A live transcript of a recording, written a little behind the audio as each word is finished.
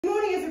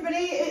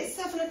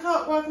Shuffling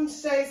Cup, welcome to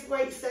today's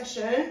weight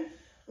session.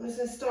 I'm just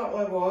going to start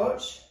my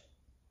watch.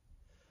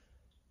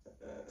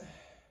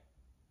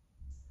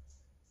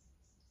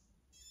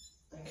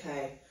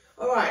 Okay,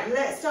 all right,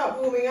 let's start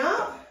warming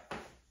up.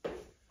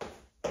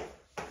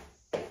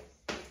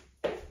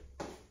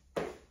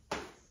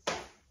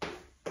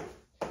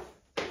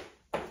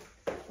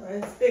 Right,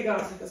 it's big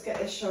arms, let's get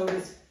the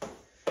shoulders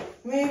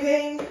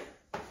moving.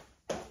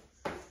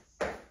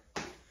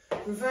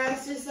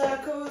 Reverse your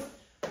circles.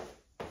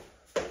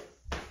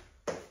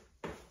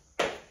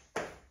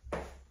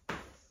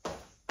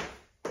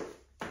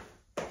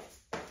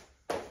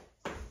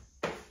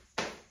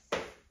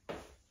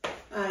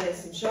 And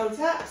some shoulder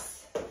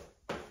taps.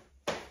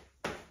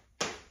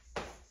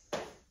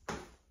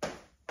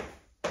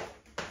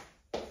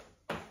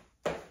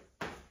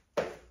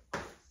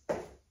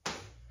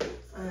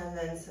 And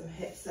then some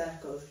hip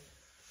circles.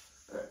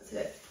 That's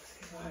it.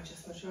 If I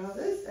adjust my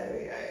shoulders, there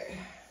we go.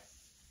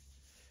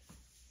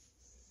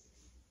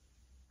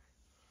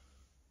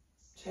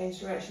 Change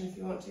direction if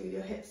you want to with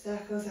your hip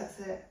circles, that's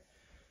it.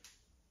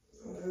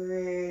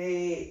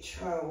 Really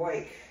try to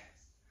wake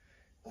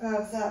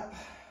valves up.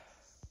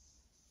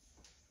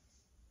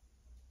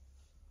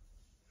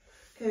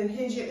 Good, and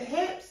hinge at the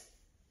hips.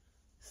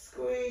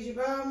 Squeeze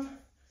your bum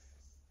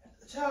at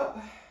the top.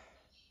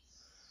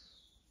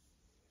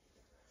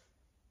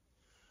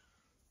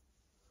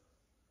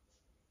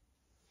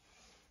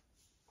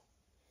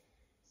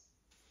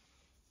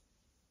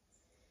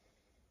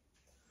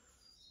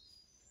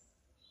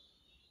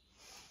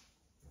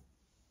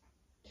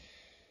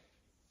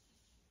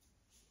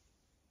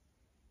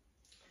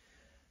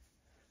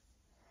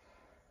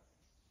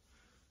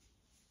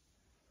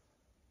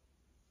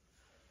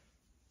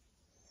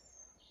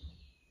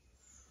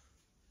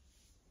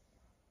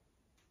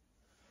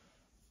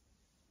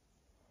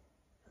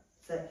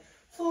 So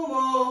 4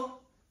 more.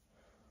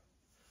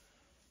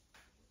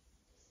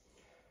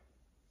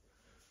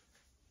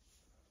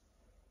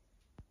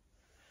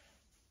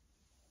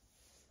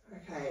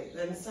 Okay,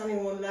 then standing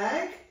on one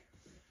leg,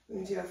 we're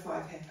going to do our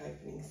 5 hip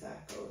opening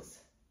circles.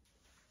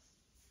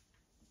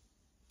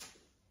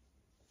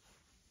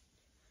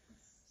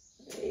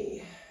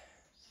 3,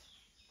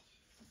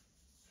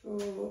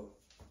 4,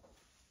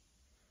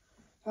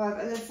 5,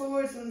 and then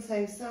forwards on the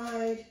same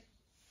side.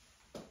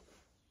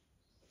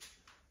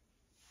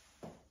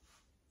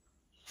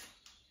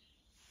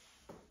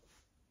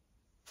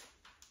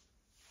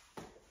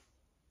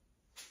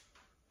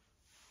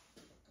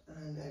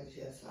 And over to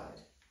the other side.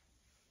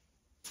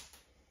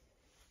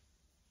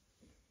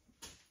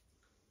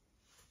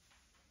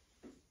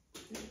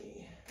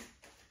 3,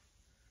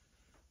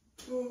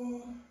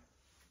 4,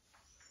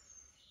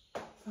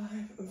 5,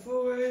 and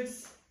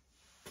forwards.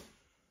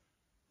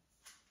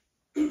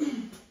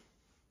 3,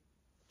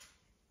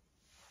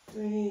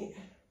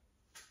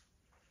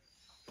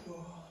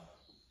 4,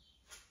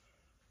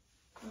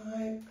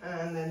 5,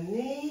 and then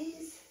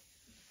knees.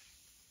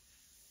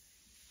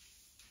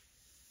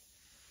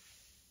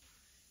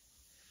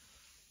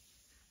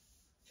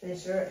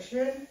 Change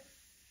direction.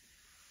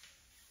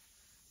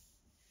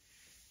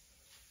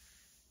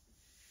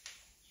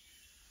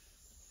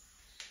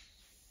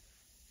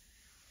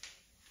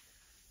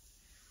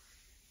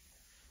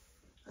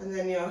 And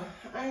then your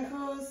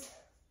ankles.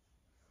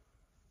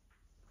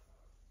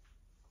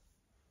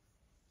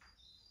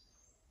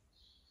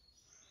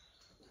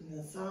 On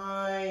the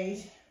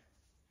side.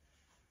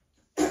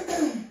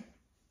 And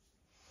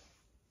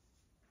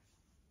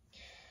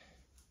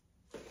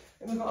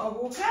we've got our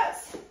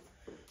walkouts.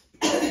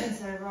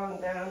 So rolling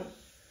down.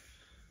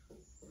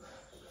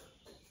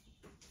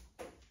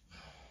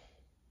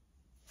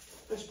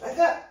 Push back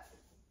up.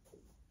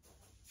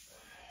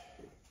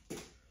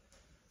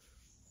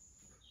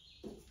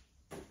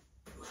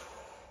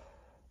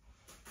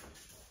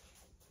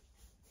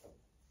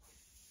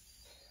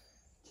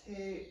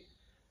 Two.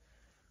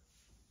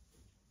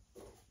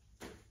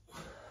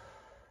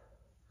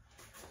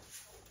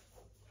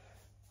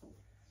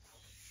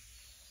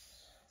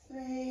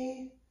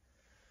 3.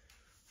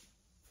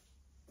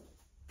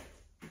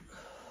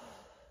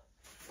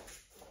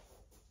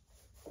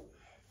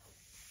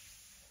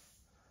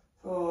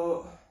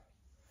 4.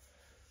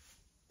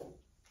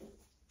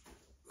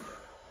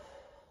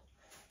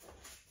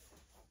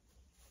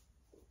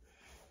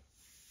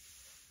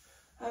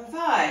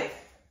 5.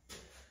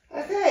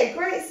 Okay,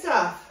 great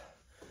stuff.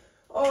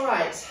 All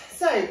right,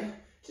 so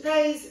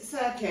today's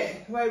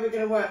circuit, the way we're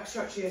going to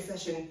structure your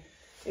session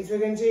is we're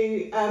going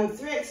to do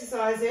 3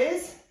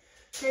 exercises,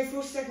 go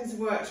 40 seconds of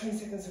work, 20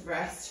 seconds of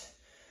rest.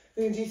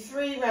 We're going to do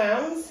 3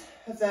 rounds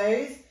of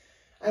those,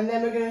 and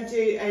then we're going to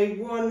do a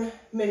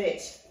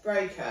 1-minute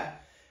breaker.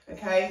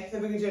 Okay,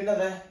 then we're going to do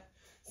another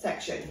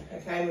section.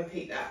 Okay, and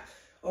repeat that.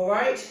 All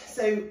right,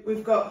 so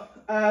we've got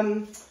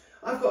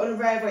I've got an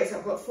array of weights.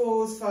 I've got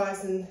 4s,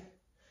 5s, and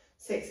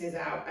 6s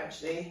out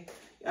actually.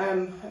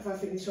 If I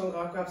finish stronger,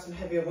 I'll grab some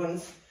heavier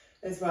ones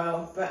as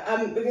well. But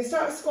we're going to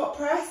start with squat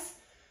press,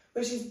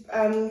 which is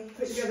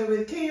put together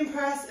with clean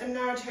press and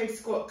narrow-toed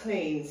squat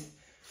cleans.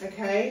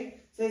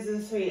 Okay, so those are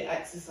the 3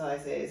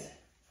 exercises.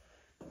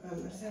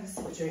 Let's have a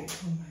sip of drink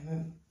for a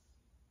moment.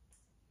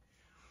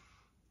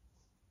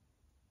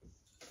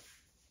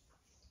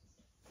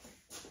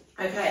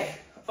 Okay,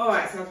 all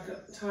right, so I've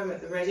got time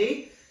at the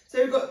ready.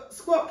 So we've got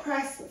squat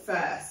press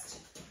first.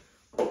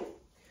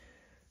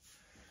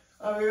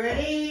 Are we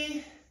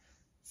ready?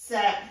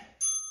 Set.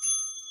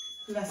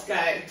 Let's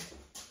go.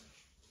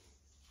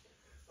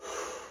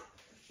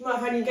 You might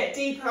find you get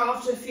deeper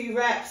after a few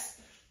reps.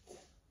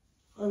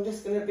 I'm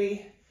just going to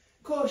be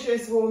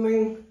cautious,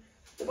 warming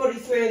the body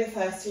through in the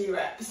first few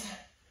reps.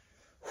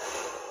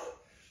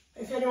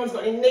 If anyone's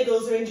got any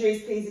niggles or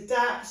injuries, please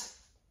adapt.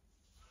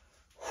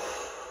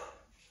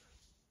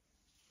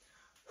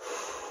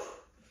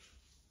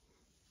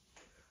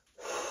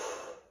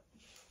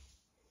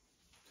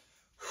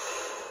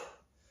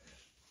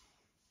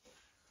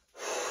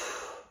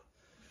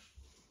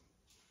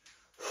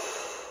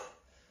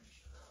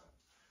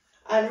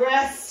 And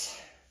rest.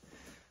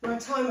 My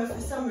timer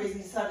for some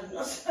reason decided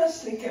not to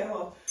actually go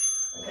off.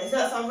 Okay, so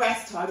that's our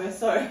rest timer,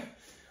 sorry.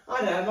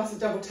 I know, I must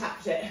have double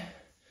tapped it.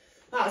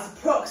 That's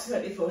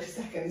approximately 40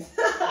 seconds.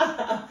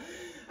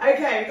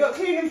 Okay, we've got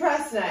clean and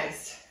press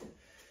next.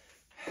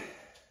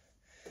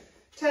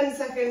 10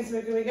 seconds,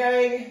 we're going to be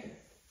going.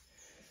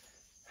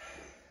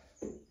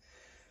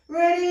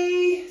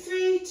 Ready?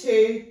 3,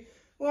 2,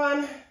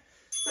 1.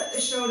 Set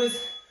the shoulders.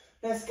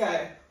 Let's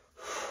go.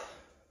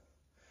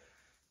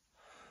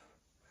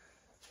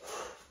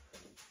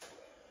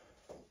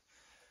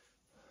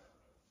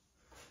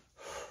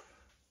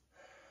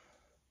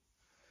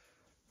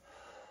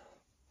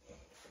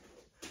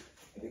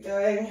 Keep it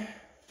going.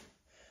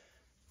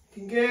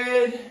 Looking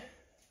good.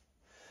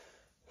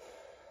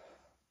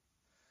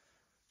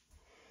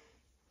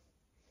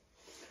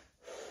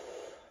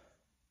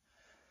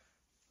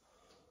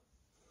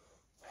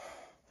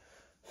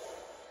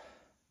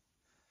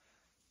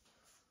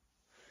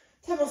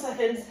 More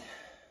seconds.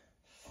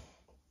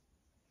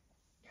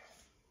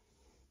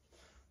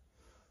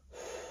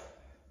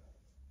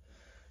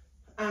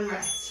 And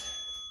rest.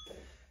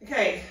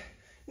 Okay,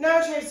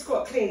 now change to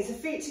squat clean. So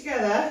feet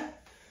together,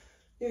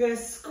 you're going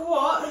to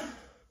squat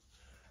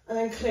and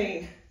then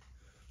clean.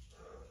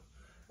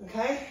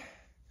 Okay?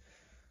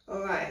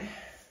 All right.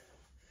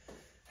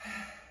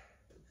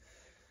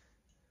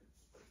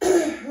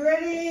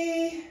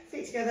 Ready?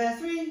 Feet together.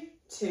 3,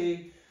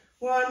 2,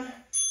 1.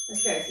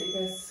 Let's go. So you're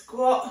going to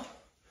squat,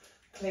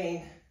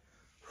 clean.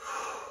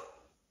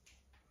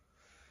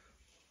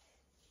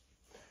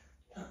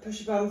 Now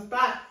push your bums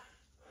back.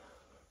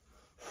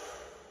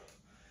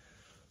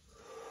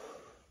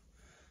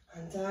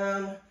 And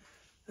down.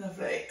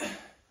 Lovely.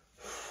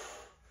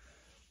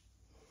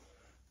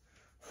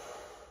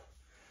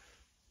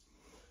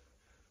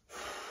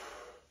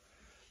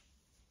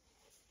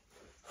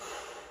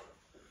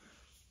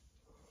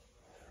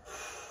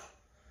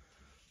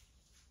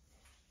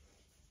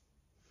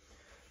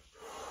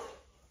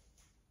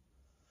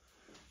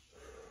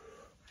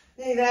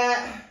 Nearly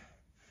there.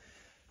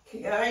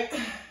 Keep going.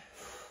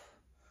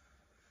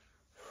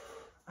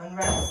 And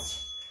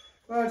rest.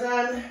 Well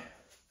done.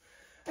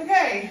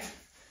 Okay.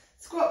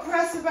 Squat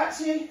press, we're back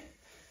to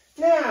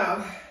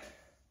now.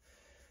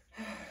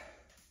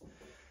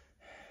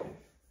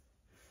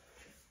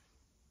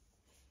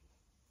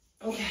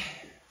 Okay.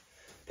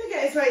 Pick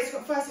at his weights,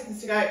 got 5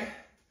 seconds to go.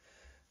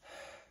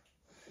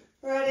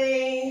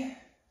 Ready?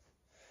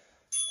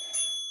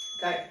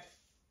 Go.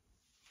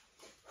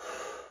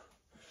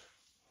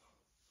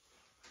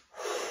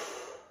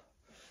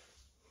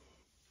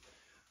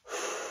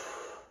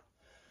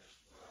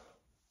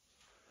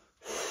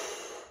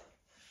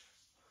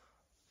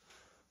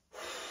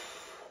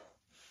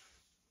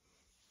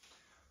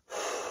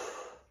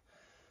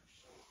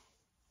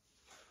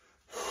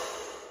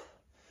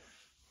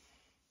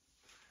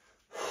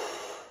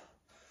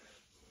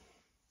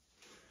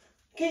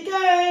 Keep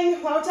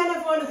going. Well done,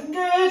 everyone. Looking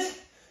good.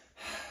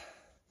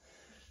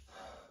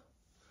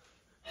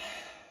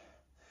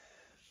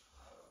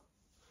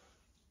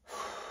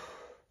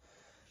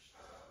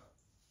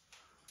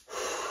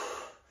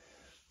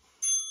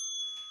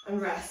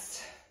 And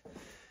rest.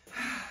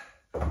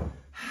 Well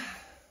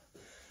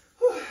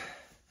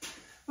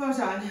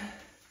done.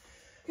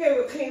 Okay,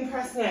 we've got clean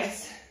press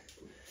next.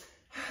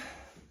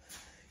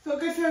 Got a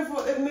good feel for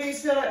what the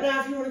moves feel like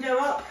now. If you want to go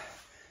up,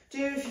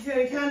 do if you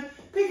feel you can.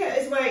 Pick up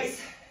his weights.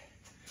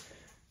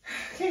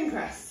 Clean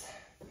press.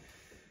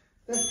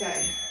 Let's go.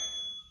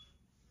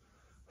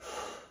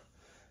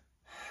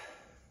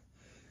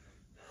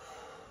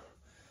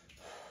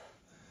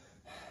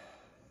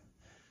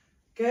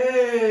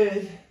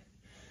 Good.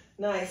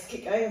 Nice.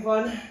 Keep going,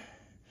 everyone.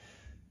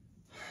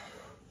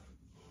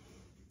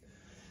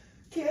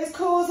 Keep those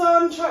cores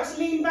on. Try to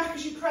lean back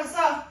as you press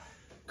up.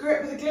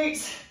 Grip with the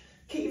glutes.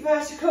 Keep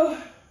vertical.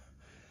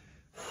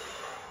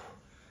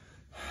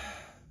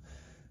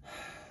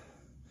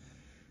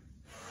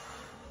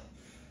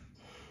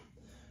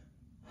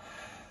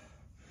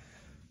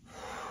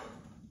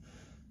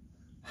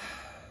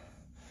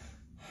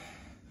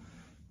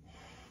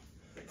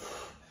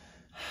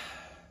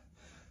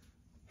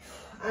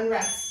 And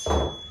rest.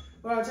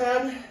 Well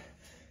done.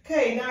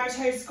 Okay, narrow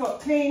toe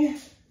squat clean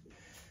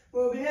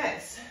will be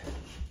next.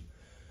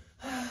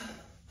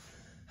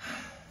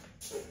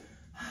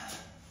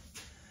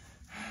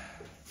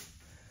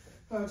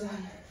 Well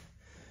done.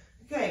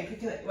 Okay,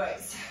 picking up your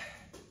weights.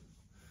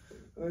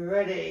 We're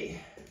ready.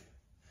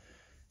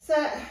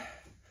 Set.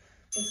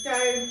 Let's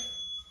go.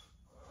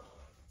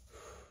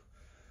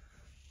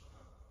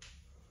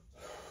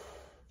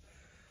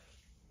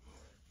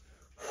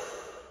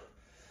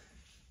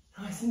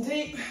 Nice and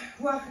deep.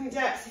 Work on your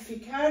depth if you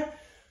can.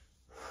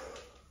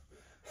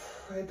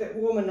 We're a bit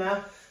warmer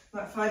now.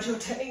 Might find your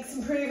technique's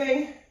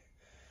improving.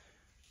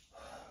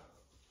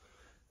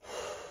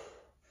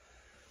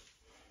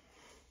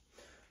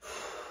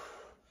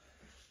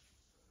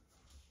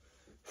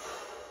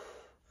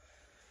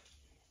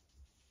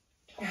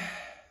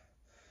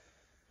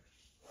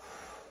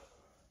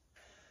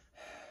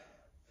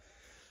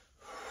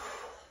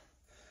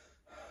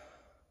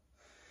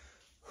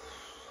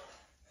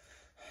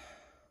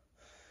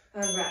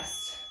 And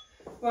rest.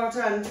 Well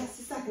done. That's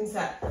the second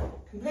set.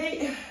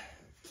 Complete.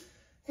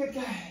 Good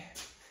go. Okay,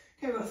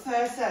 we've got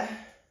third set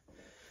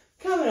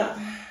coming up.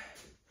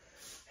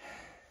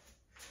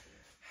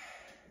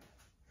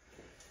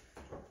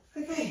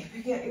 Okay,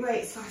 picking up your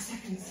weights, 5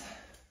 seconds.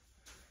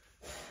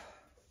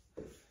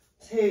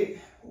 2,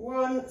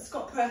 1,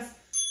 Scott press.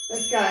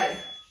 Let's go.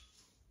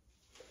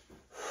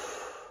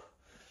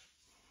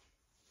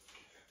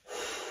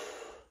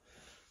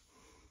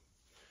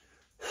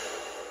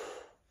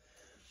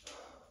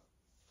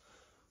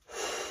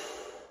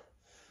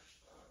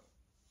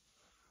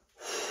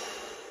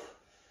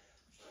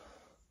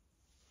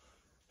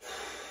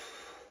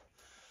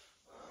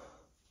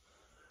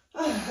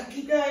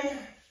 Keep going.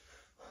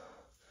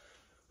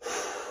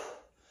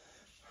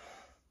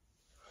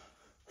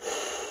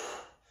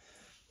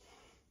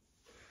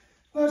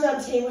 Well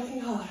done, team,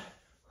 working hard.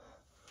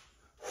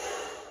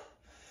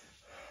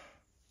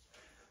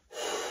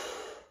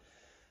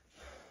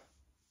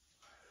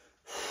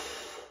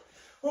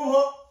 One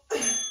more.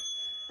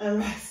 And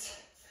rest.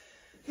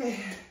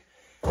 Okay.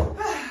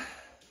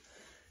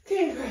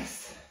 Clean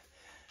press.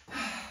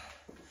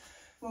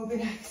 Will be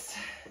next.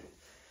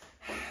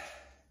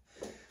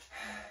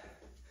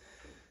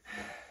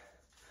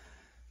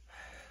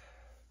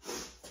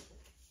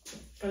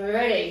 And we're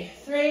ready.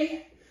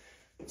 3,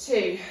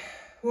 2,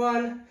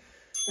 1.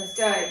 Let's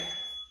go.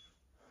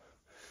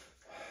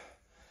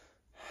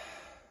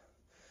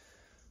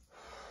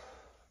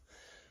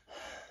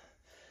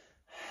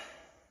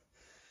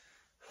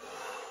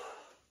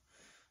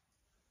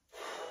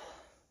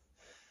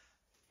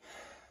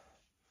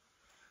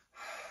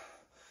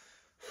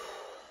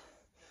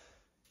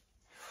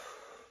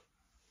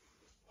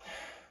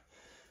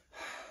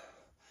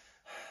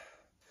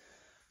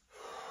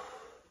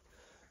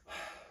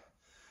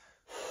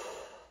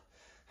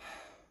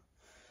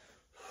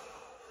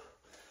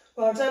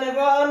 Well done,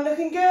 everyone.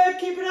 Looking good.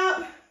 Keep it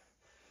up.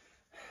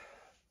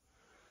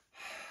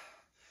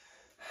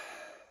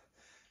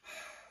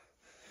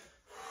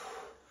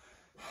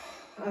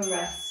 And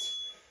rest.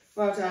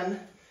 Well done.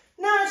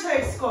 Narrow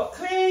toe squat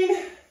clean.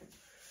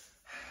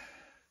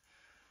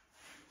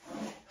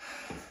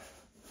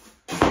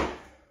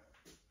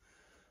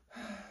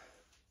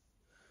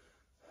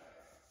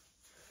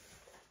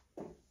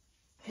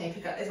 Okay,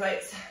 pick up those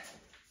weights.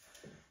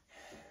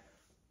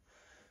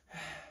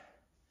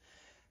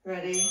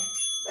 Ready?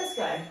 Let's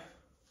go.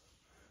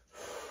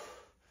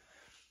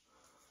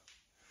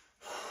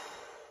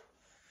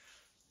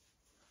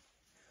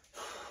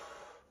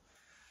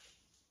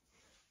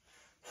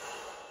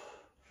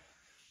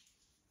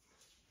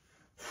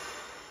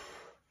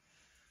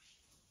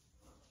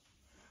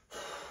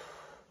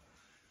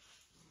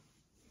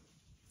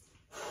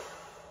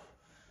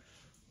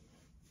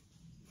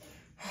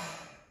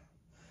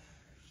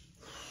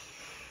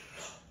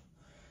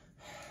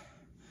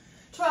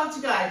 To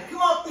go.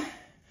 Come on.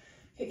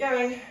 Keep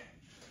going.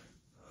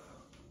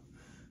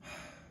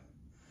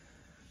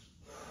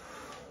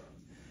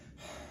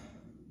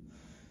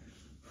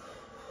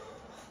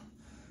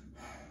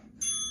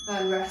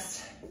 And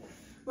rest.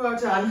 Well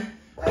done.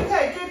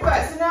 Okay, good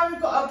work. So now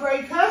we've got our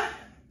breaker.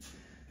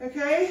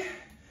 Okay.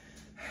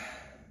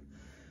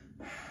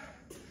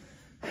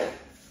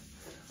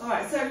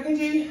 Alright, so we can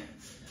do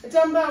a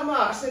dumbbell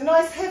march. So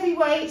nice heavy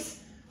weight,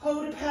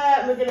 hold a pair,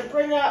 and we're going to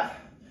bring up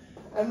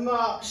and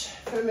march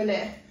for a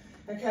minute.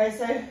 Okay,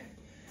 so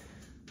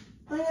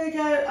I'm going to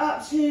go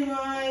up to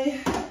my,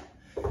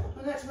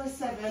 I'll get to my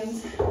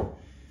 7s. I'm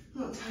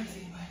not entirely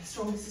feeling my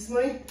strongest this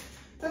morning,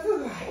 but I feel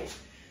great.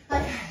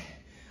 Okay,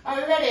 are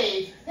we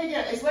ready? Picking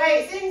up those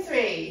weights in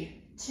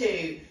 3,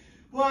 2,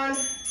 1,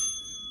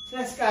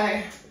 let's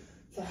go.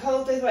 So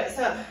hold those weights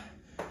up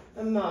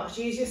and march.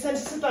 Use your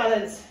centre of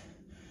balance.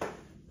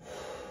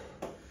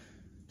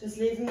 Just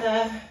leave them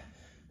there.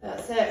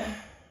 That's it.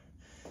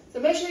 So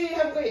make sure you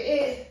haven't got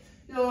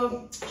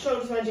your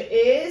shoulders around your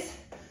ears.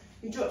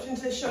 You dropped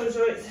into the shoulder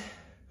joints.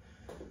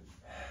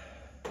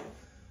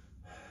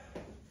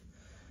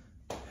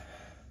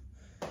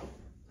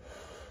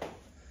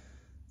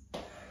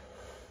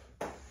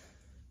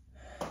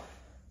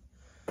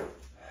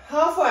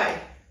 halfway.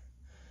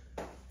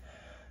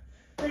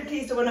 Really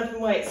pleased to one up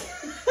in weights.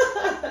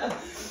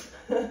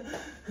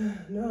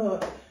 No.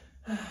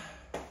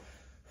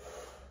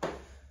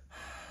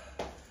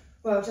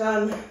 Well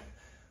done.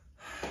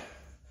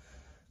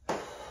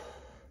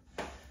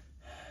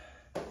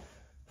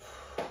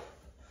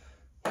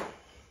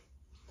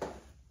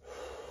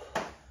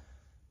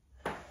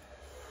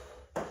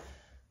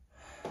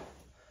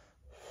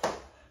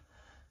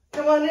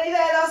 Come on, nearly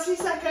there, last few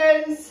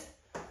seconds.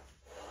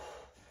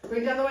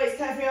 Bring down the weights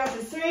carefully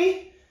after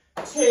 3,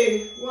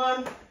 2,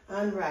 1,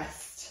 and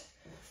rest.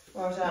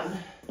 Well done.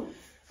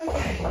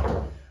 Okay,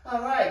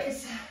 all right,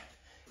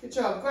 good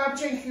job. Grab a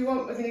drink if you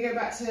want. We're going to go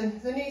back to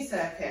the knee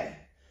circuit.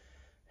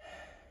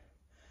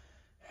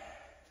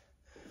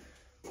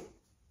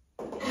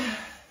 A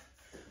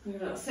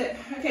little sip.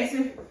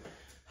 Okay,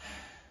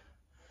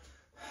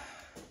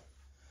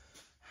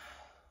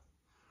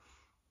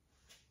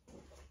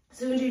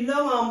 so we do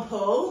long arm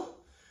pull,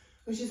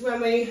 which is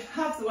when we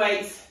have the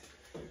weights,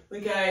 we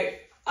go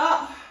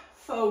up,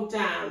 fold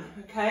down,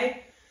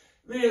 okay?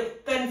 Real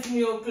bend from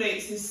your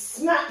glutes, so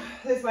snap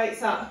those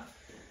weights up.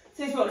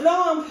 So you've got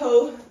long arm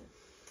pull,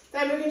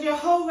 then we're going to do a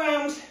whole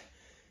round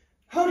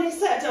holding a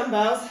set of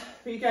dumbbells,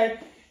 where you go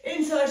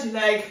inside your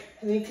leg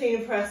and then you clean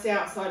and press the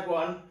outside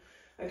one.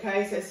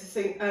 Okay, so it's the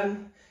thing, if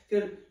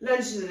you're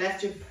lunging to the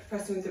left, you're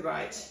pressing with the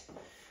right.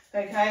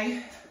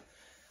 Okay,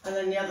 and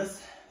then the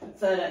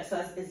third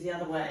exercise is the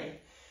other way.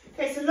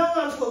 Okay, so long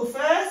arm pull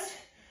first.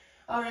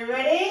 Are we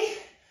ready?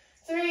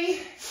 3,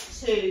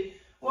 2,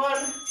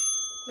 1,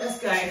 let's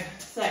go.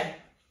 So,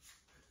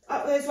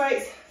 up those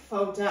weights,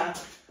 fold down,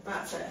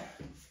 that's it.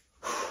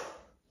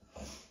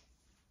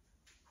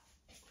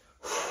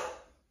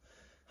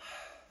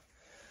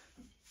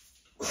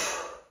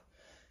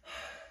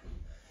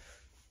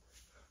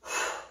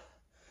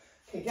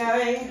 Keep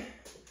going.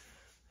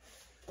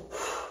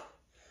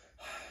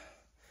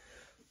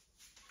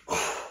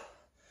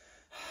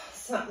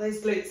 Snap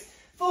those glutes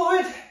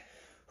forward.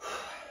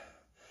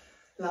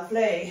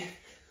 Lovely.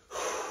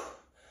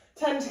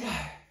 10 to go.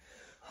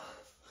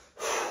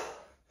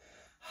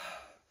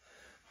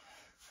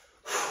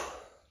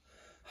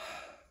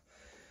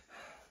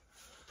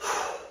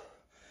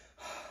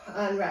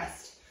 And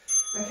rest.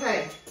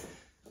 Okay.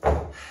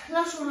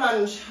 Lateral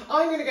lunge.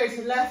 I'm going to go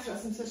to the left.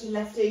 I'm such a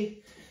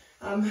lefty.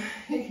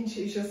 You can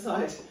choose your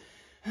side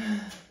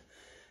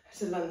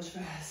to lunge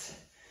first.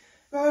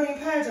 Rolling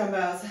pair of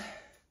dumbbells.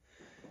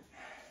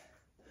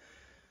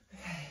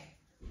 Okay,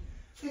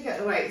 pick up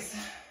the weights.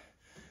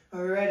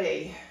 Are we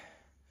ready?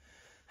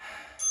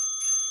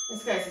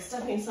 Let's go. So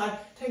stepping inside,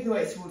 take the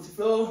weights towards the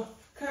floor,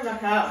 come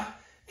back out,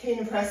 clean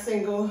and press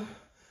single on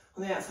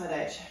the outside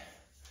edge.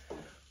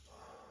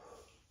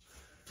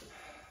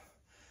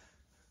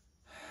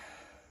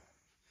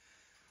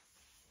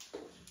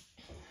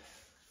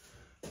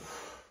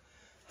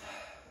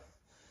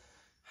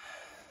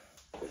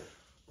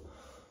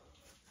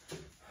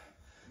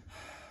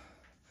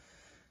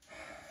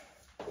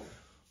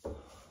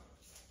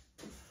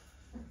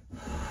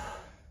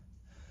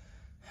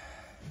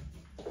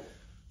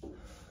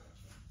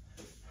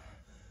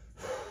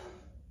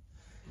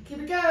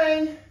 Keep it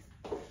going.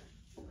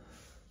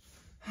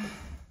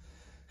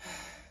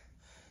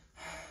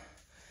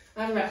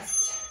 And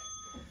rest.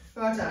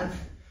 Well done.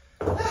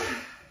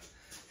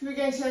 We're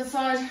going to the other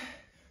side.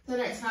 The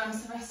next round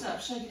is to rest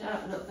up, shake it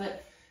out a little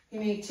bit. You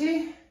need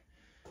to.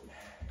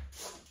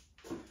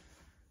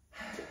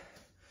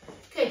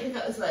 Okay, pick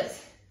up those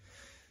weights.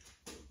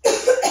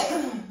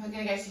 We're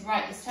going to go to the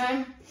right this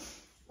time,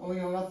 or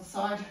your other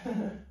side.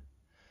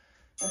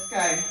 Let's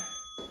go.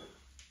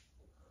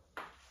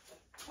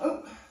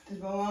 Oh,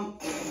 did wrong one.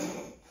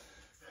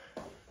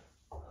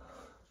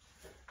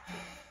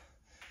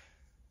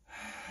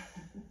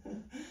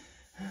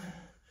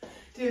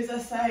 Do as I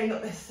say,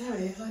 not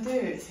necessarily as I do,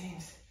 it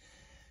seems.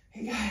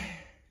 Here you go.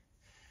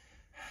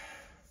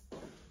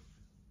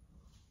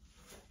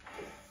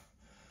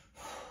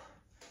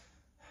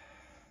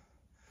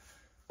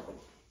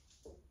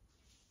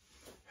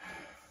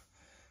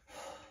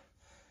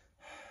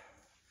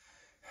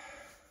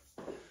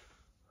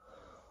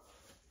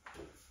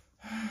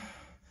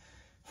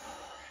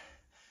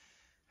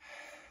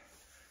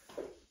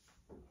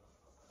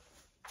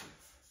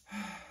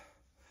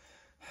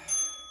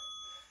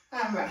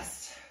 And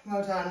rest.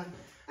 Well done.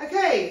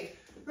 Okay,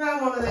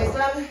 round one of those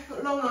done.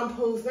 Got long arm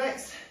pulls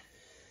next.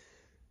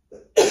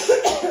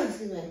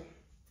 Excuse me.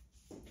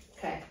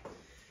 Okay,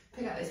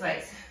 pick up those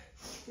weights.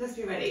 Let's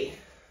be ready.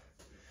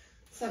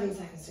 7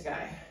 seconds to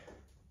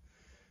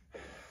go.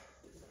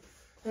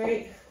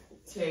 3,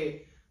 2,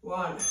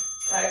 1,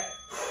 go.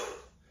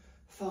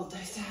 Fold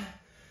those down.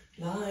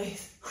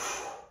 Nice.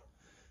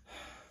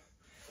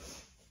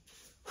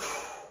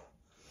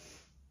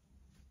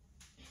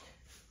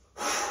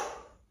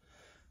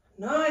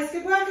 Nice,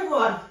 good work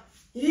everyone.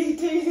 You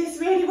do this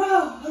really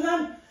well. Hold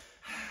on.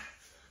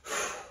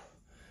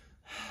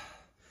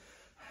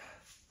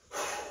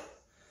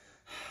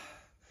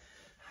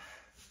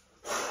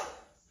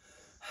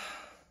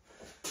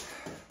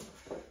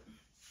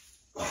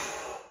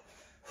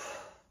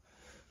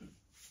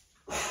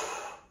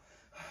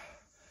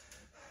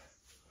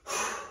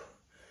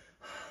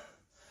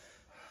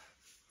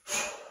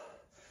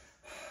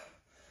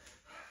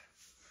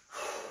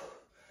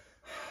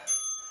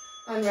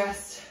 and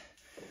rest.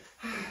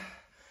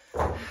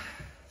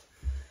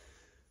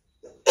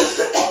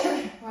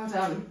 Well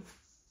done.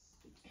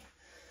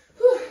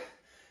 Whew.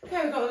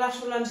 Okay, we've got the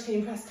lateral lunge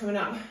clean press coming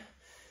up.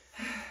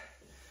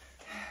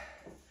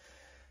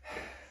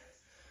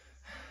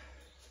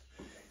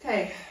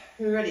 Okay,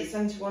 we're ready,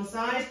 stand to one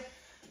side.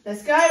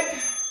 Let's go.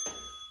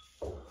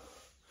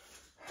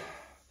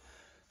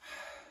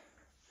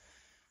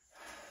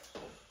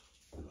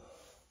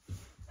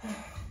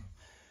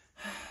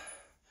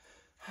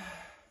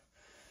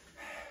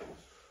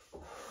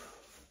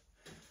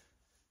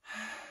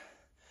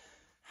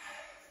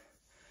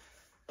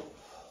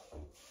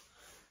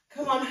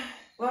 Come on,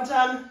 well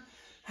done.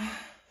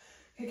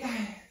 Good go.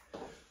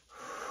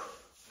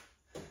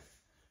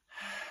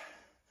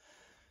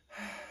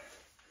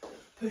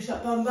 Push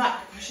that bum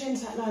back, push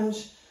into that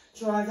lunge,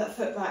 drive that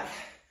foot back.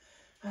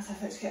 That's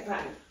effort to get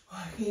back.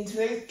 Working into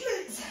those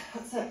glutes.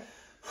 That's it.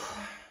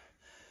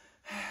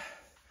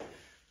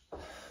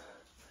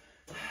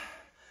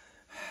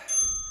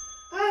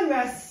 And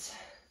rest.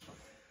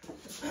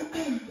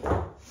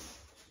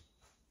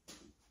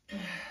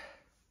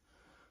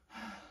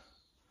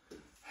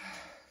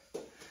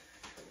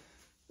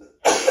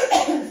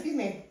 Excuse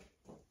me.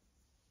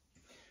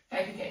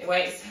 Okay, get your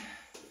weights.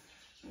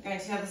 I'm going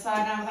to the other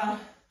side now with our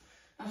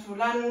lateral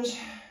lunge.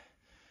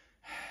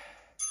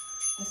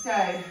 Let's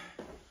go.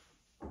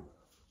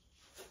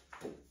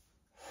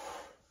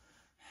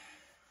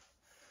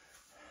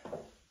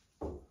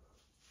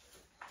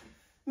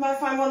 You might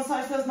find one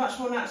side feels much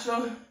more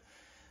natural.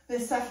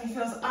 This definitely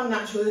feels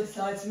unnatural, this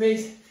side to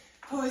me.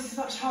 Always is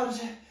much harder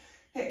to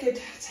get good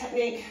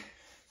technique.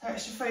 So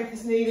extra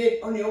focus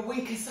needed on your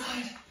weaker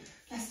side,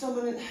 less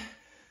dominant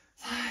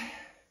side.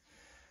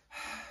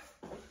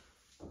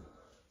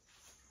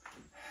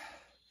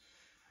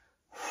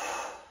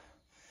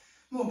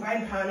 More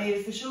brain power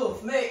needed for sure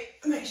for me.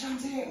 Make sure I'm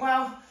doing it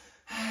well.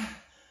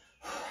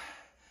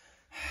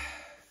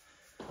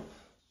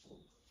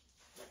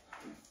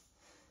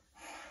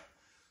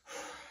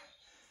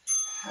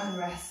 And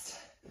rest.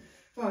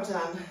 Well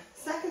done.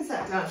 Second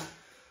set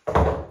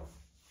done.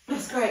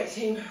 That's great,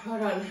 team. Well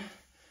done.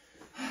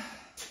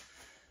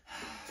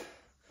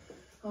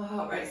 Our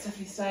heart rate's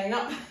definitely staying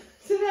up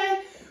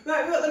today.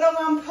 Right, we've got the long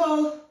arm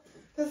pull,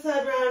 the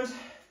third round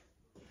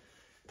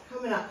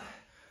coming up.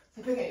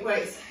 So bring up your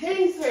weights.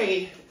 In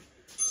 3,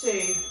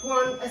 2,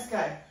 1, let's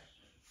go.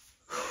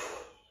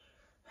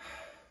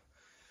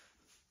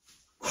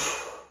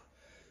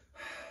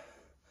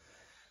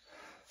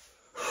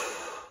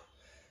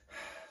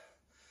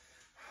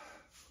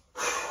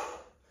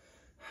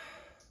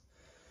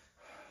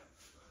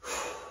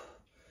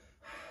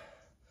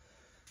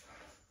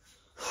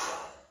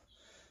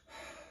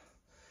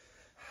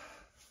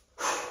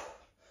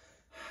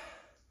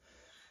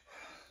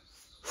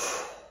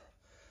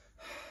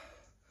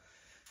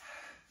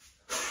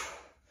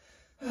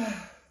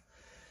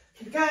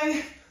 Keep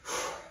going.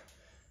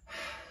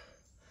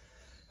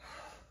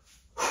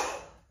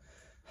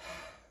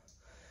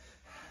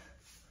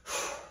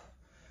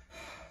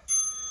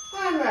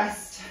 And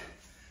rest.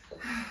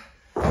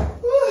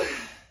 Woo.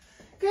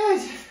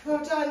 Good,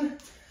 well done.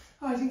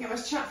 Oh, I didn't get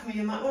much chat from me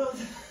in that one.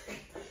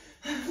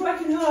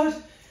 Working hard.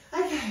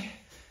 Okay,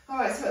 all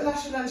right, so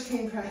lateral lunge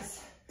clean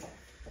press.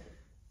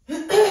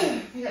 Pick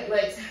up your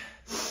weights.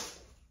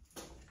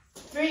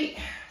 3,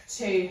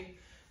 2,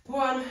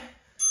 1,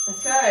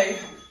 let's go.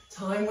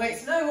 Time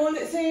waits no one,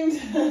 it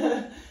seems.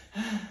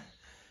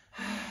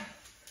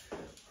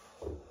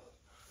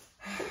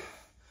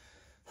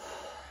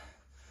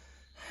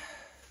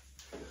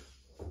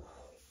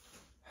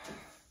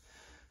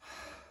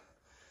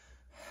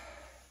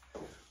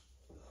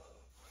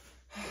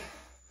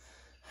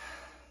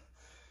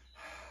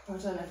 Well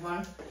done,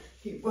 everyone.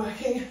 Keep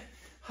working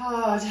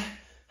hard.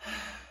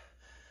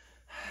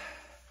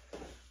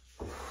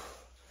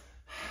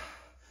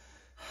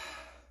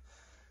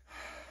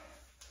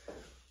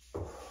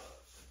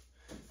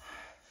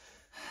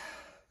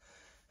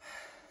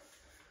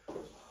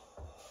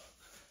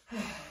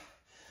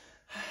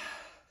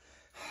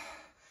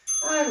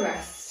 And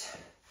rest.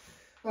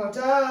 Well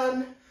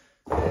done.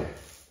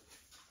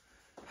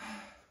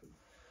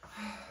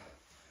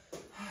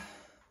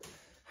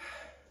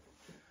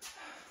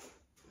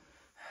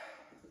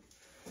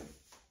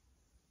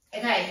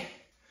 Okay,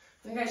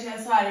 we're going to go to the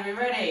other side. Are we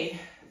ready?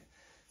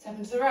 Step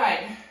into the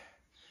right.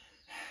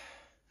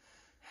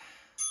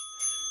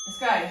 Let's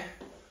go.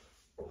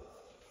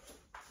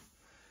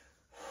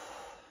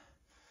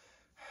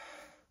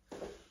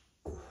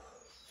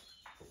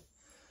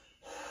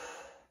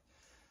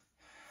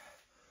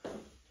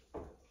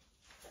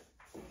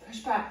 Push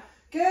back.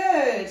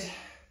 Good.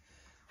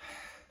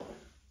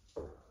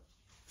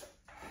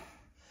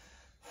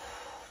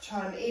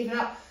 Try and even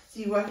up so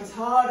you work as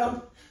hard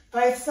on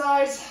both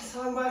sides.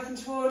 So I'm working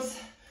towards.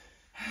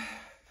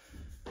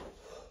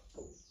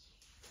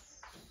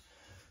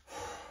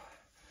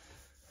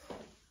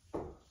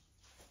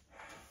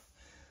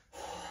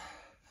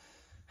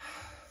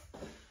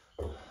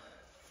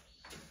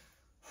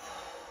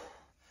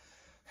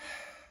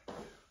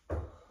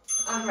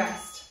 And and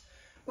rest.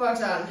 Well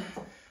done.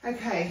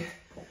 Okay.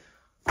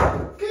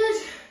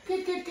 Good,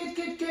 good, good, good,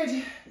 good,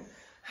 good.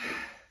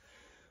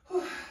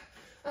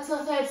 That's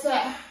our third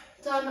set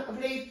done, I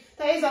believe.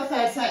 That is our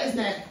third set, isn't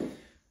it?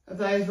 Of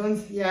those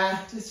ones. Yeah,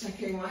 just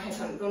checking my head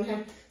hadn't gone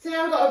here. So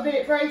now we've got a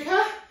bit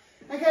breaker.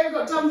 Okay, we've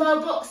got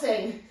dumbbell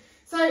boxing.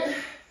 So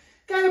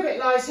go a bit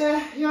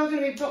lighter. You're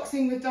going to be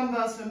boxing with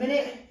dumbbells for a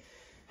minute.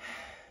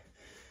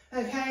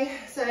 Okay,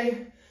 so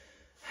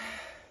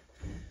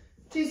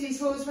do these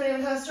forwards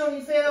depending on how strong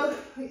you feel,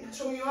 how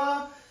strong you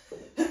are.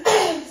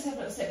 Let's have a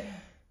little sip.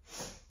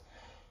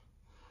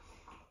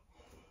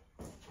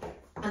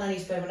 And I need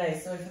to blow my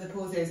nose, sorry for the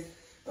pauses.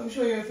 But I'm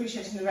sure you're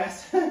appreciating the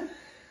rest.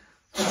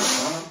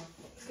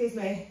 Excuse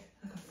me,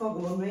 like a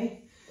fog on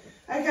me.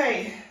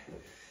 Okay,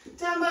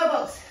 dumbbell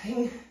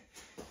boxing.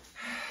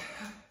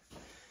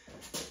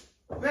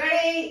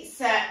 Ready,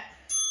 set,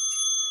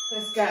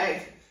 let's go.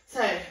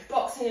 So,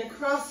 boxing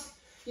across.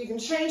 You can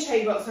change how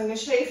you box. I'm going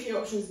to show you a few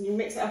options and you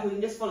mix it up, or you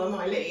can just follow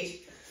my lead.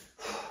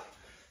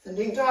 So I'm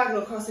doing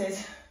diagonal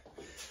crosses.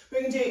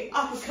 We're going to do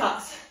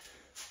uppercuts.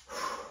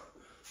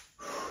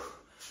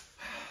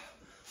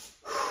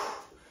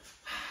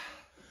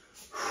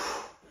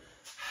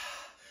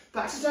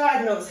 Back to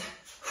diagonals.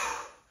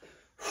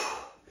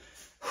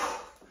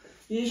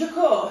 Use your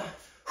core.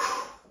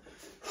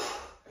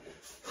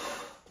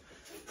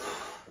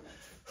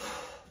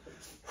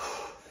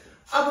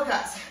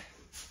 Uppercuts.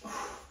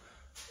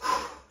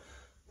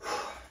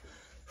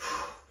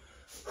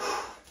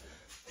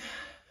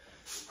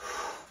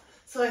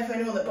 Sorry for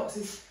anyone that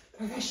boxes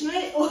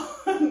professionally or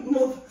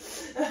more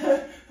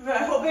for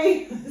a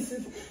hobby. This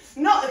is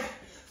not the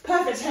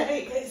perfect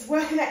technique, but it's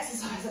work and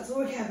exercise. That's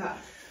all we care about.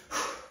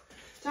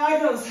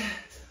 Diagonals.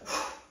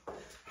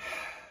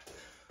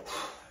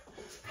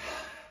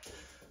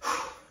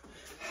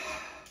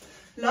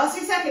 Last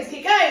 2 seconds,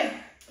 keep going.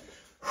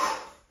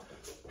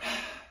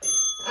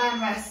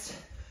 And rest.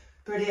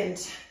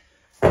 Brilliant.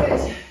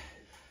 Good.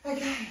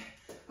 Okay.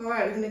 All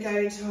right, we're going to go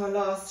into our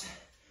last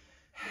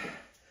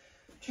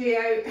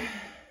trio.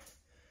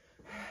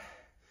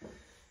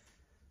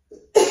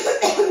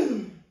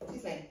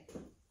 Excuse me.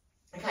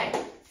 Okay,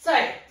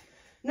 so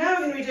now we're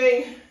going to be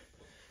doing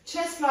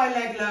chest fly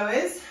leg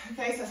lowers.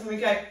 Okay, so that's when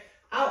we go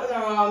out with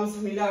our arms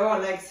and we lower our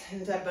legs in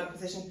the dead bug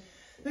position.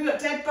 We've got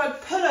dead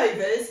bug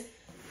pullovers,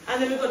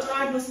 and then we've got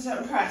diagonal sit up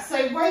and press.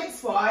 So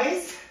weights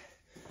wise,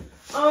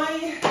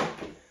 I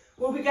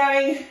will be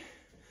going,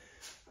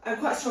 I'm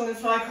quite strong in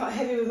fly, quite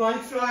heavy with my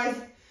flies.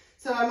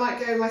 So I might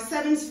go my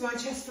 7s for my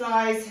chest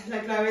flies,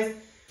 leg lowers.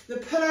 The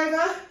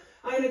pullover,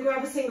 I'm going to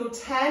grab a single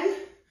 10,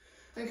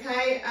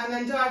 okay, and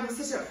then diagonal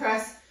sit up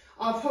press.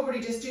 I'll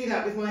probably just do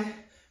that with my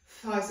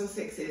 5s or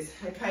 6s,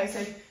 okay,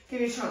 so give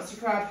you a chance to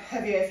grab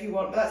heavier if you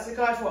want, but that's the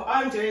guide for what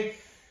I'm doing,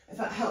 if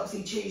that helps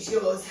you choose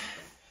yours.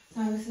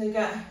 So I'm just going to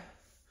go,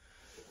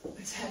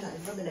 pretend that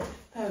for a minute,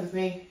 bear with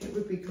me, it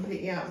would be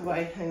completely out of the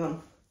way, hang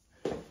on,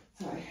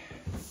 sorry.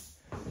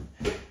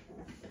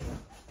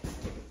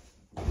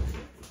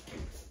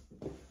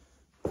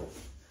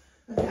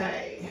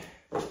 Okay,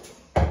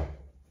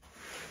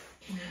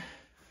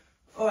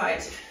 all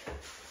right,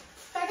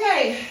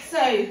 okay,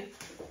 so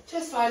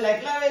chest fly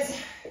leg lowers.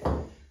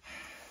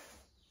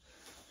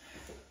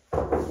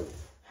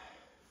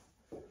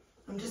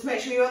 And just make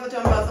sure your other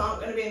dumbbells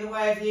aren't going to be in the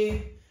way of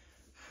you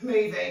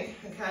moving,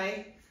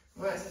 okay?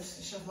 Right, so I'm just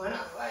going to shove mine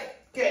out of the way.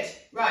 Good,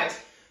 right,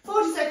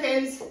 40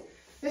 seconds.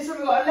 This one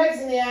we've got our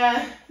legs in the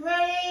air.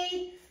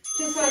 Ready?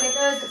 Just like it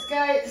goes, let's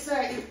go.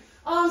 So,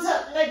 arms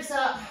up, legs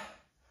up,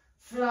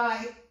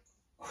 fly.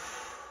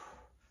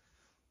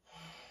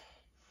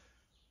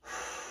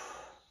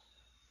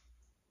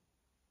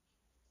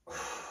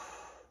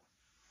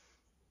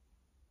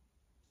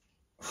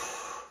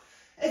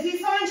 If you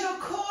find your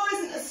core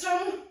isn't as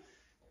strong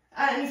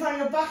and you find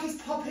your back is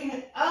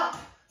popping up,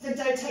 then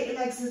don't take your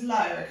legs as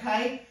low,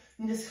 okay?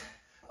 And just,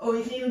 or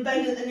you can even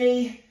bend at the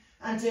knee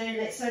and do an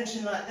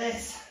extension like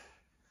this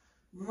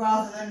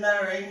rather than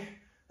lowering.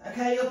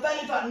 Okay, your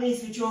belly button needs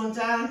to be drawn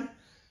down,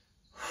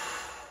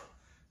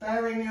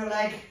 burying your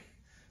leg,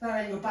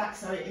 burying your back,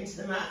 sorry, into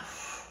the mat.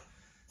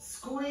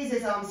 Squeeze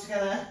his arms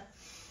together,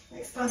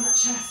 expand that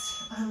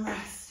chest and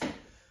rest.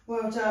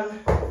 Well done.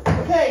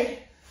 Okay.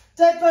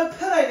 Dead bug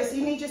pullover, so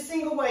you need your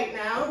single weight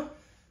now,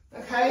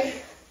 okay?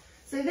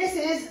 So this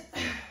is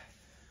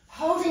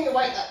holding your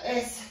weight like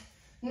this,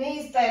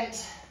 knees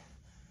bent,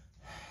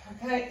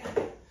 okay?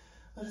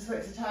 I'll just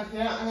wait to type it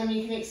out, and then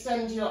you can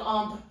extend your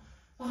arm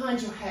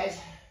behind your head.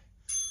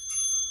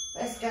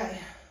 Let's go.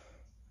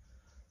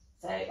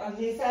 So I'll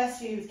do the first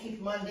few with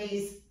keeping my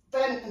knees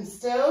bent and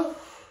still.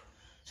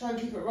 Try and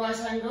keep it at right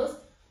angles.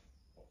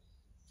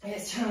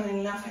 It's challenging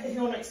enough. If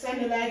you want to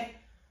extend your leg,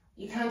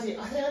 you can do,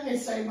 I think I'm going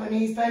to stay with my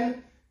knees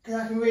bent because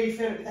I can really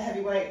feel it with the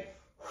heavy weight.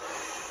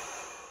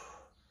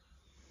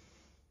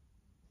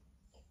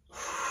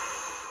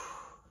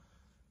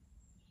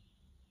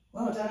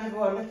 Well done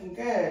everyone, looking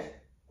good.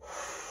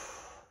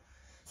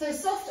 So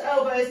soft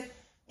elbows,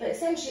 but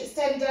essentially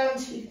extend down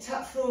till you can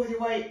tap the floor with your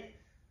weight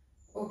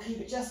or keep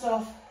it just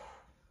off.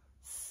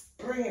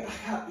 bring it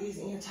back up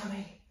using your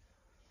tummy.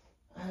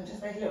 And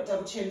just make a little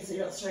double chin so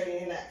you're not straining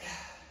your neck.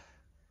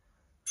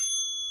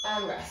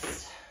 And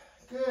rest.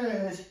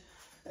 Good.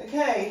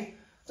 Okay,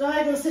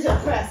 diagonal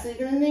sit-up press. So you're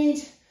going to need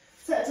a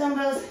set of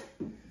dumbbells.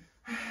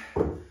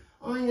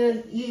 I'm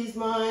going to use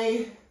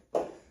my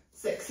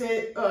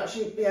 6s. Oh,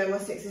 actually, yeah, my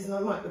 6s, and I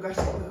might regret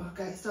it.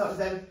 But okay, start with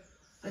them.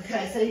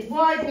 Okay, so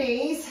wide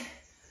knees.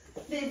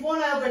 Leave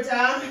one elbow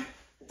down.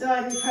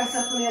 Diagonally press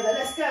up on the other.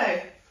 Let's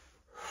go.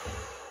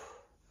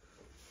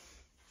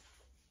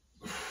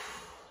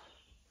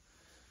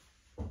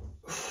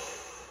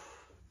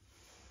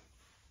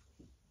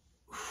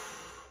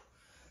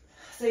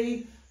 So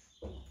you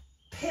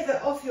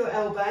pivot off your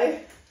elbow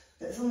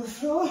that's on the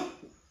floor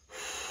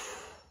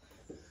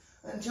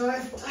and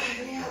drive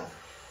diagonally up.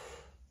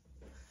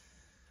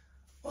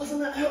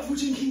 Wasn't that helpful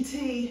drinking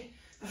tea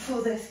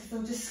before this, because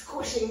I'm just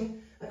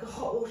squishing like a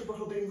hot water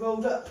bottle being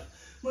rolled up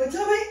my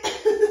tummy.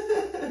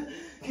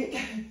 Keep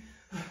going.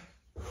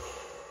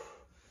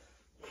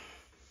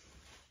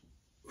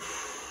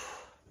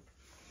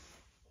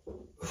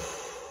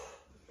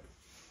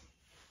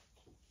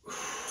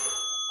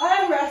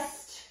 And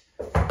rest.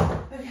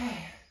 Okay,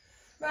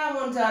 round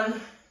one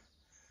done.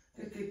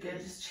 Good, good, good.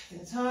 Just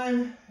checking the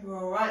time. We're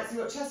all right. So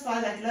you've got chest,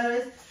 fly, leg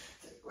lowers.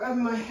 So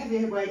grabbing my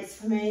heavier weights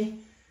for me.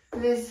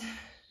 This.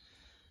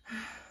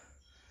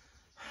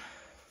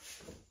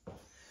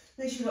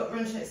 Make sure you've got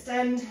room to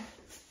extend.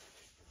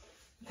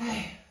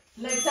 Okay,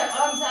 legs up,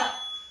 arms up.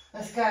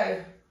 Let's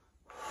go.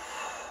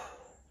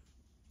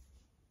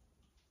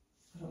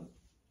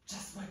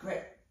 Just my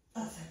grip.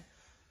 That's it.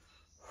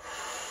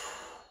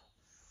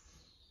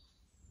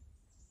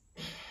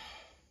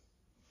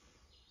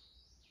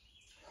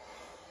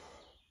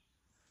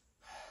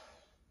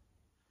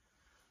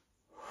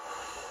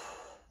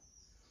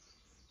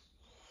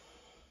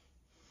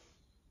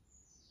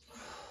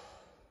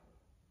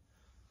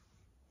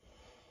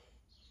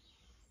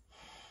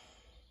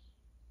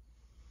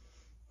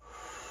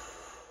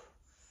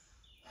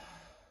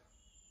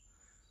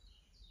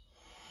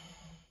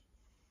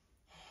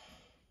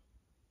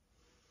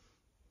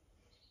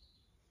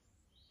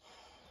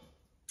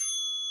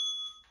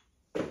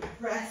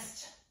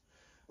 Rest.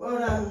 Well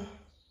done.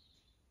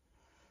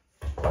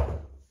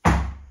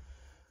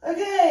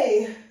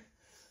 Okay.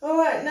 All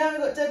right, now we've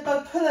got dead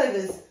bug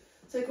pullovers.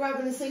 So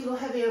grabbing a single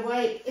heavier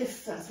weight,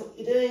 if that's what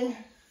you're doing.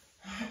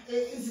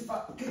 It is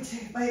good to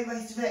make the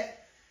most of it.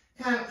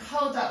 Can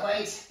hold that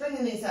weight, bring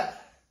the knees up.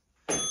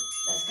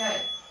 Let's go.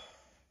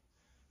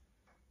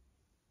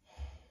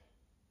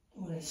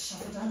 Oh, let's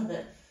shuffle down a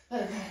bit.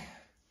 Okay.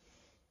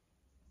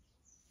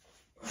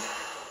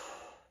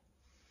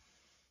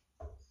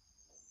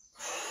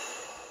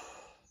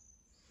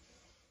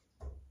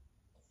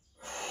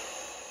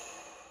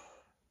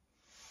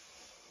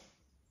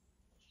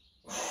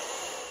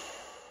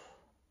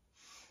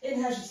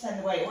 Inhale, you extend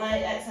the weight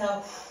away.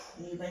 Exhale,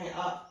 and you bring it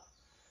up.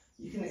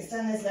 You can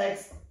extend those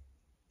legs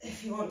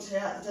if you want to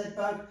out the dead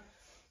bug.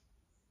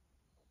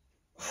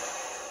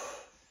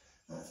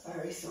 That's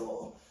very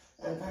sore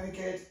and very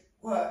good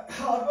work,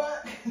 hard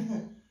work.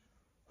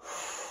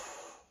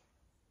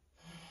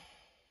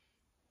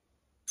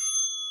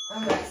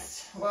 And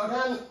rest. Well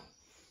done.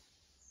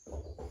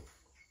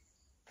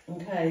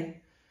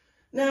 Okay,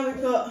 now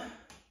we've got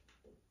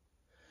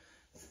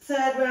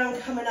third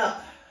round coming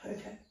up.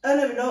 Okay. Oh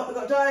no, we're not. We've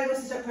got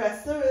diagonal sit-up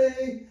press.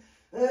 Sorry.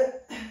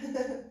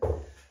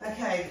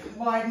 Okay,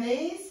 wide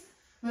knees.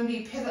 Remember,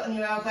 you pivot on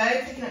your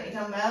elbow, picking up your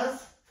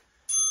dumbbells.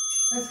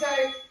 Let's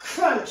go.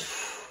 Crunch.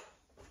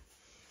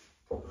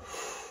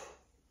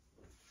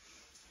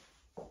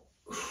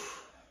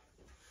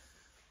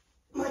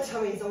 My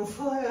tummy's on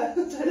fire. I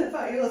don't know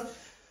about yours.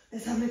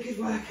 It's having a good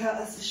workout,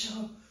 that's for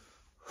sure.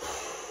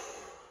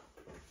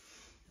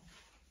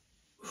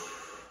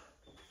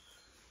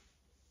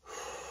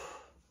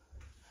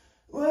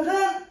 Well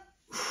done.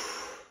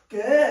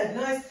 Good,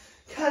 nice.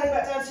 Curling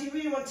back down, so you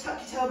really want to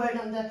tuck your tailbone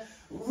under,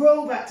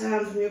 roll back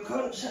down from your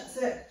crunch, that's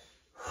it.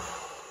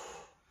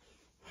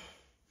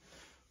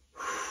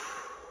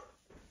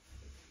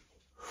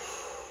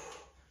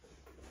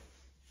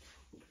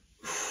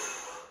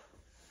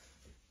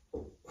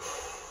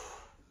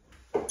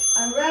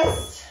 And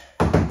rest.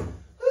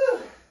 Whew.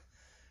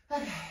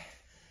 Okay,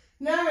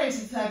 now we're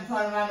into the third and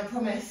final round, I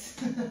promise.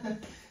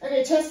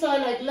 Okay, chest fly,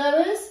 leg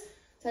lowers.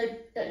 So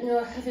getting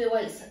your heavier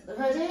weights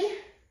ready.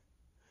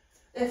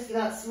 If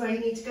that's where you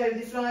need to go with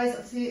your flies,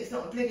 obviously it's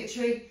not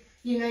obligatory.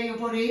 You know your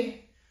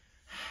body.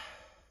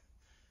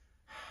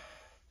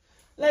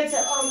 Legs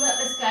up, arms up,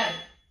 let's go.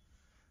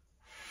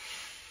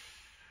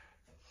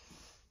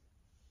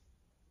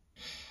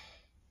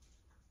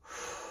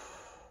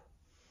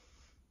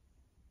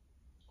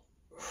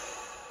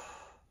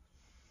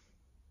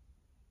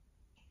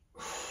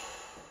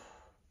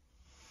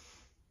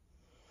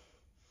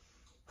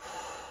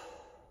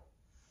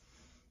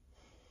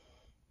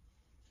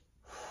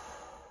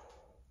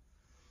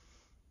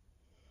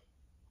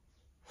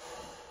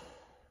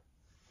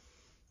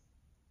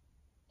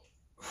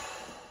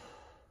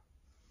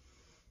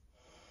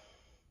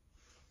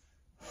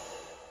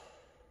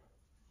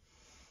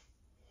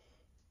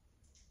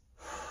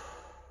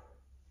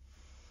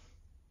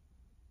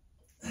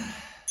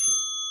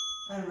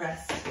 and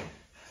rest.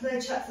 No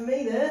chat for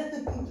me there,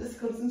 just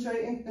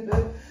concentrating.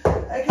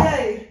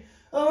 Okay,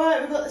 all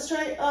right, we've got the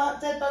straight arc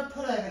dead bug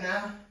pullover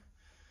now.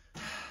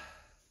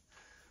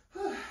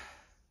 Okay,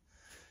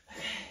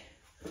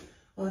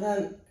 well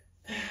done.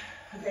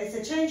 Okay,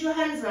 so change your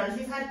hands around.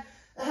 If you've had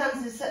the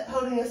hands set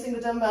holding a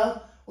single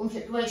dumbbell, one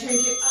flip away,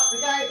 change it, up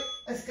we go,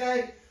 let's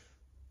go.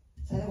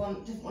 So the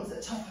different ones at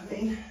the top, I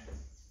mean.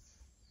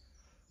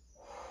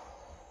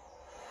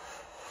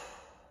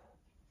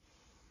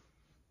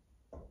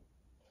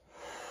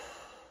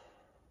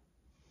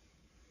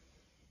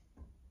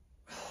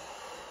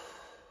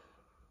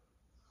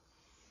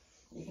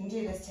 You can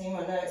do this, team.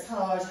 I know it's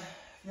hard.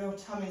 Your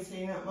tummy's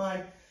feeling like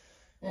mine.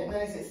 It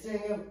knows it's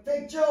doing a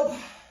big job.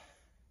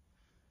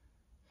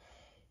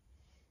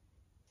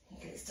 You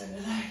can extend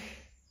the leg.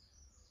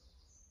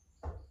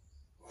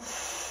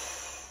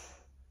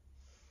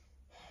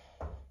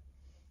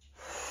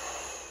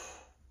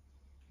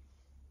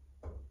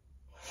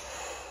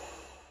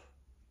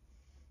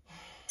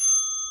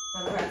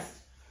 And rest.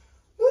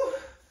 Woo.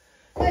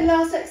 Okay,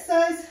 last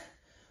exercise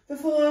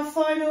before our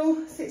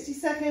final 60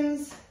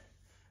 seconds.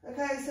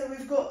 Okay, so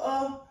we've got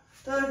our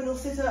diagonal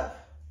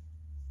sit-up.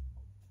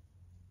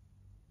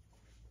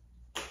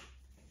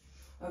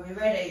 Are we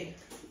ready?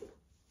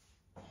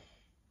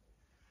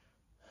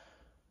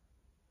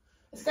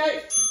 Let's go.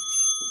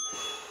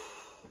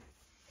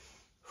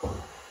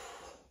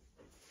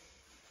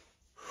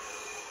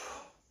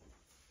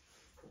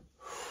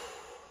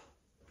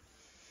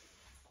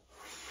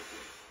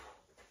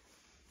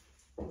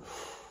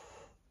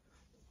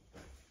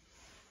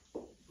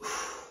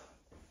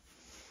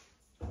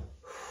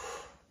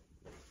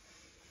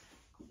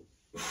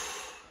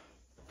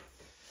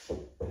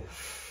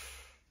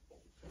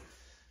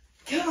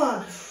 Come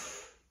on.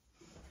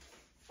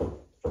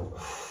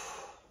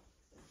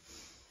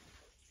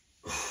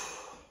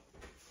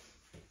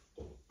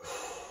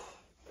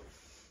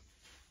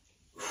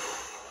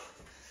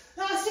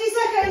 Last few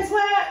seconds,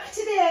 work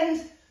to the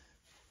end.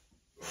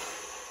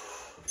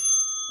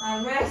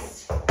 And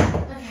rest.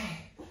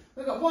 Okay,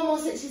 we've got one more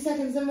 60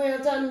 seconds and we are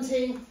done,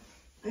 team.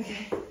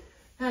 Okay,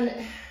 and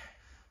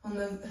on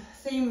the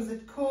theme of the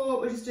core,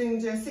 we're just doing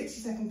a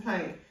 60-second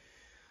plank.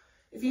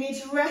 If you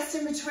need to rest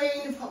in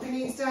between and pop your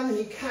knees down, then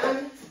you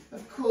can,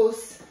 of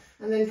course,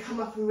 and then come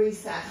up and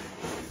reset.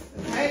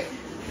 Okay?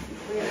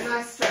 We get a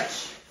nice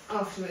stretch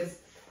afterwards.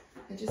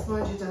 And just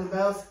mind your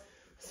dumbbells.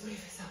 Let's move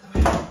this out the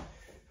way.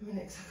 A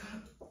minute, so I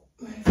can't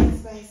move in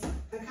space.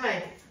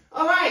 Okay.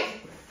 All right.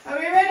 Are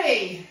we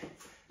ready?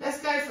 Let's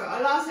go for it.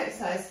 Our last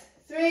exercise.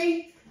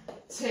 3,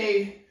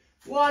 2,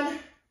 1.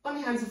 On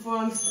your hands and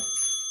forearms.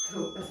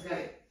 Cool. Let's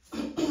go.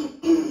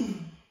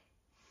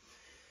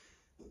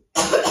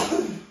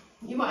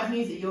 You might have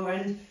music at your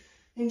end.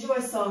 Enjoy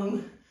a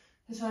song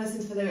and try to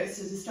listen to the lyrics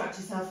to distract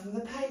yourself from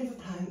the pain of a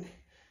plank.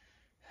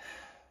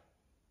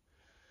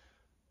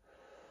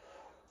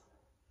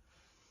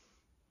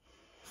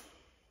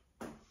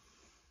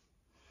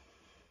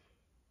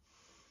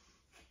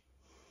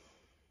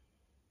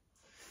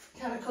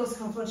 You can, of course,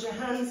 come onto your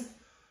hands.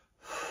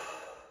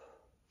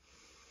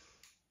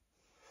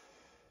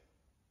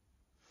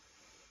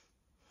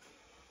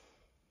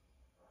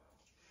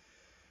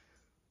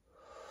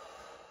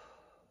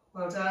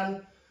 Well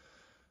done.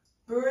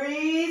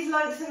 Breathe,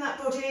 lengthen that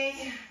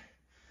body.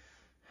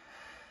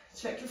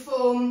 Check your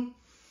form.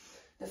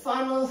 The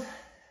final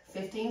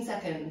 15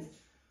 seconds.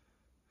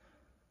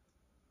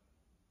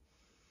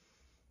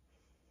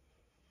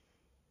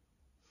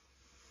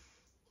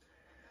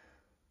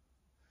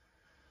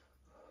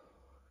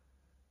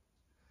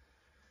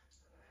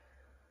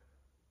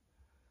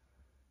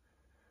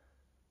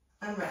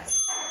 And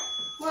rest.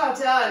 Well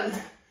done.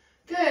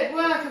 Good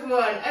work,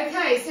 everyone.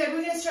 Okay, so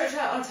we're going to stretch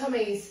out our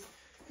tummies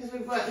because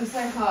we've worked them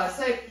so hard.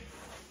 So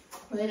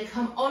we're going to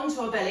come onto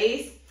our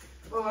bellies,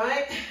 all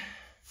right?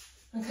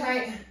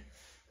 Okay,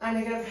 and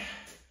you're going to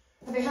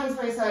have your hands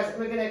by your sides, and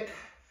we're going to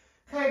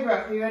cobra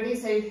up. Are you ready?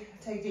 So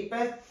take a deep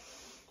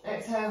breath,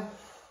 exhale,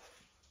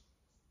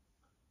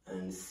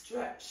 and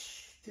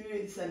stretch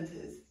through the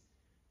centres.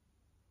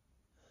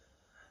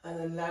 And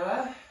then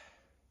lower.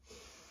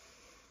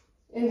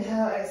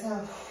 Inhale,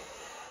 exhale.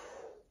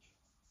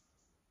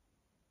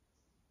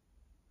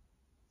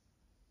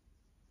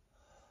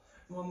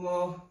 One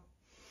more.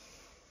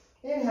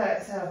 Inhale,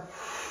 exhale.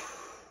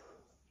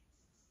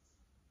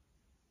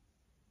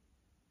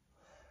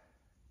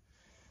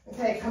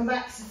 Okay, come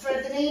back to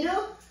thread the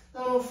needle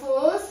on all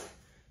fours.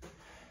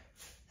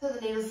 Thread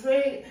the needle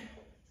through.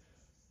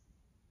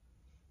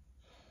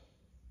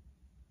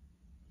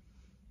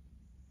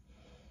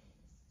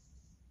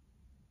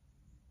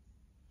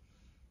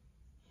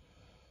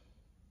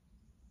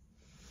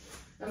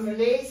 And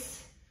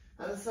release,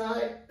 other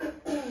side.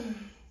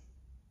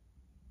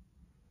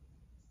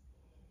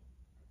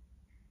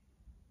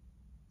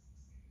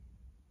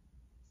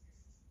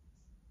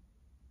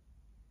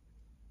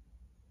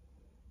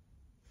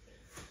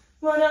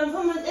 Well done.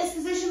 From this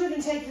position, we're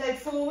going to take a leg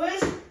forward.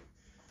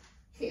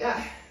 Keep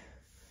that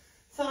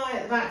thigh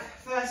at the back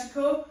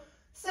vertical.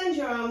 Send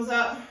your arms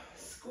up.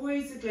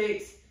 Squeeze the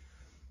glutes.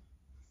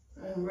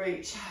 and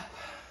reach up.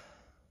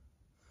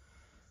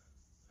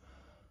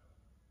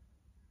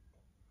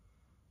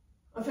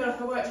 I feel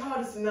like I worked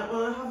hardest in that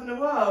one I have in a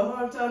while.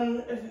 Well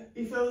done if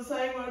you feel the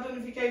same, well done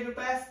if you gave your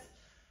best.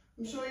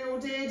 I'm sure you all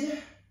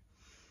did.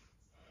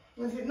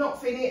 And if you're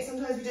not feeling it,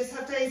 sometimes we just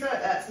have days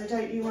like that, so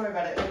don't you worry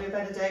about it. It'll be a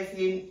better day for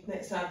you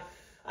next time.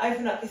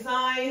 Open up your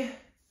thigh,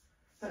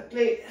 that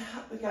glute,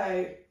 up we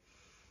go.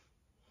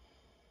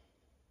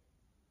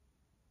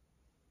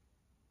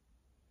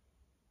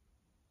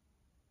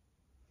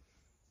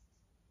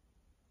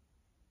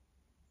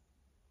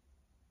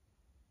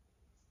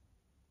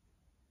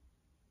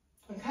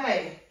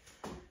 Okay,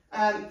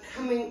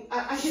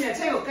 actually no,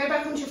 tell you what, go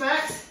back onto your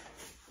backs.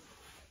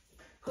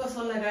 Cross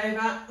one leg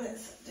over,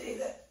 let's do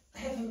the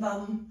hip and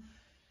bum.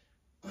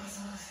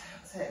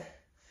 That's it.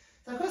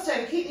 So cross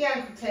over, keep the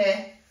ankle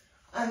clear,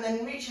 and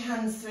then reach your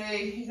hands through.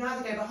 You can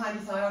either go behind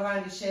your thigh or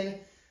around your shin,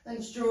 then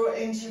just draw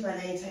it into your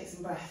belly and take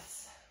some breaths.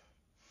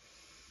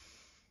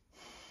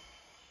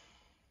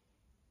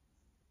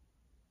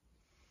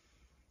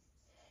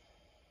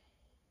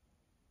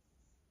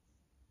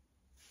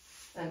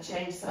 Then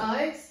change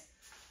sides.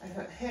 I've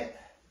got hip,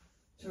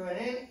 draw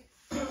it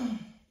in.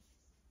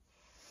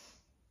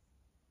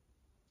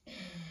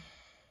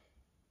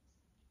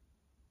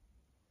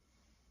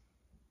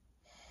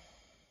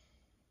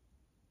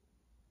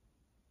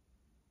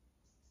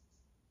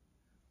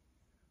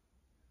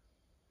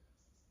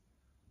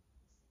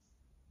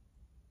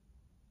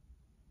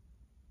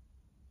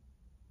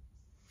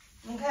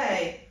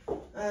 Okay,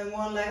 and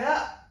one leg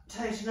up,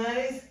 toe to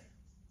nose.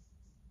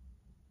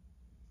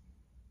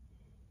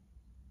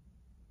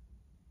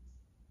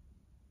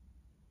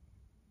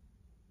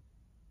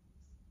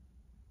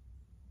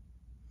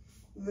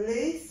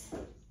 Release,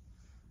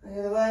 and the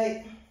other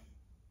way.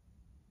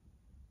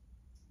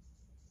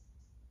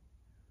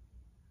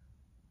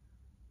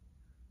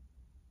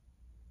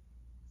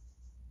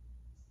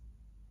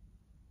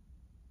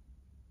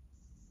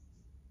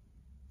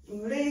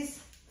 And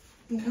release,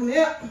 and coming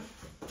up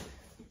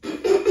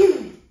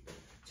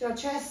to our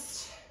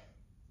chest.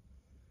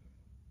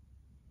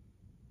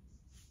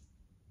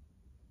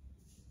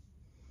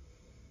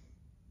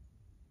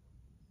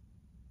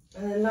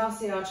 And then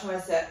lastly our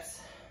triceps.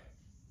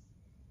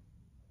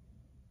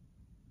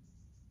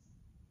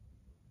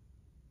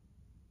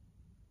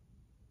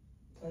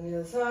 On the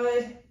other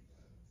side.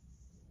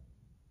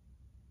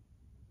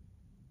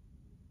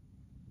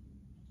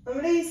 And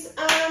release,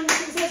 and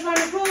success round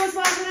of applause.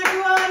 Well done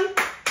everyone.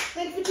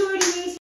 Thank you for joining me.